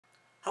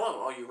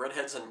Hello, all you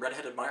redheads and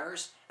redhead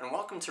admirers, and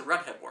welcome to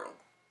Redhead World.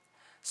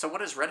 So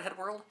what is Redhead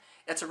World?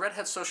 It's a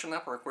redhead social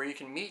network where you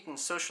can meet and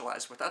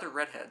socialize with other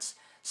redheads,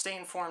 stay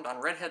informed on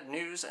redhead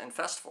news and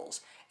festivals,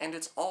 and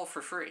it's all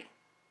for free.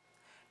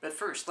 But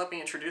first, let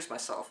me introduce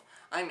myself.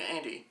 I'm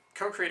Andy,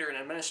 co-creator and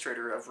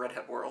administrator of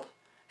Redhead World,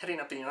 heading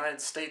up the United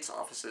States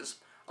offices,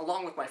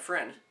 along with my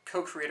friend,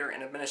 co-creator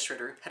and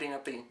administrator, heading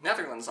up the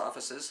Netherlands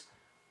offices,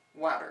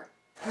 Wouter.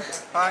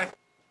 Hi.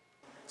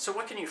 So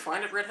what can you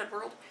find at Redhead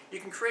World? You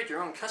can create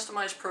your own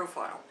customized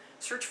profile,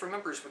 search for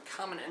members with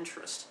common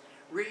interest,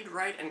 read,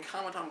 write, and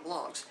comment on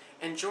blogs,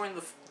 and join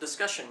the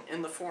discussion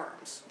in the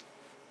forums.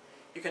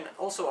 You can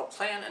also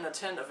plan and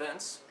attend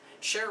events,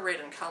 share, rate,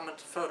 and comment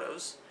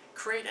photos,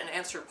 create and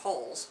answer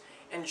polls,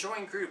 and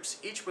join groups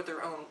each with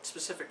their own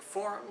specific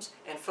forums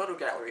and photo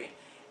gallery,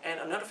 and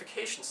a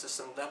notification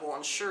system that will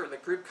ensure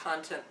that group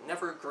content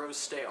never grows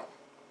stale.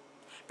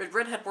 But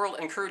Redhead World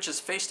encourages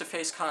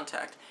face-to-face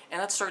contact,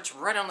 and that starts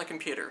right on the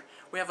computer.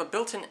 We have a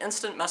built-in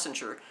instant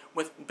messenger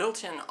with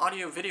built-in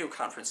audio-video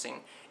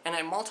conferencing, and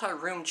a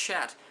multi-room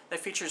chat that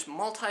features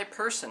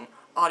multi-person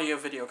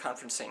audio-video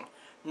conferencing.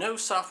 No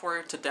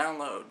software to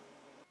download.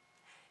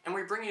 And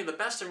we bring you the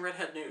best in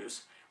Redhead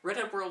news.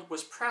 Redhead World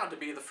was proud to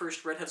be the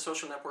first Redhead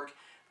social network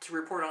to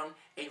report on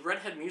a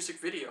Redhead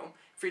music video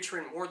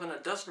featuring more than a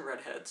dozen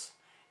Redheads,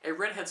 a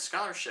Redhead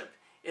scholarship,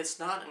 It's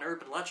Not an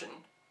Urban Legend,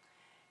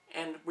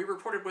 and we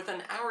reported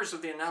within hours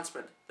of the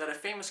announcement that a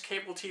famous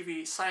cable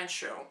TV science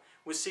show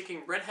was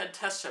seeking redhead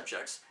test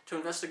subjects to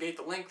investigate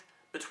the link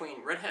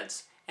between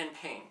redheads and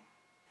pain.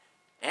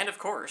 And of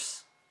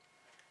course,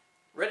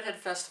 redhead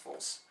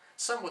festivals,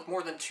 some with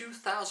more than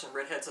 2,000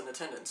 redheads in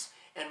attendance,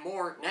 and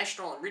more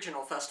national and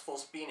regional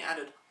festivals being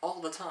added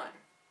all the time.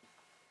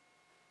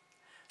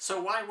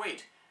 So why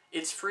wait?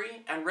 It's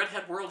free, and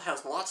Redhead World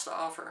has lots to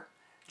offer.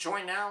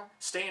 Join now,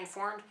 stay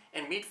informed,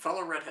 and meet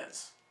fellow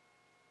redheads.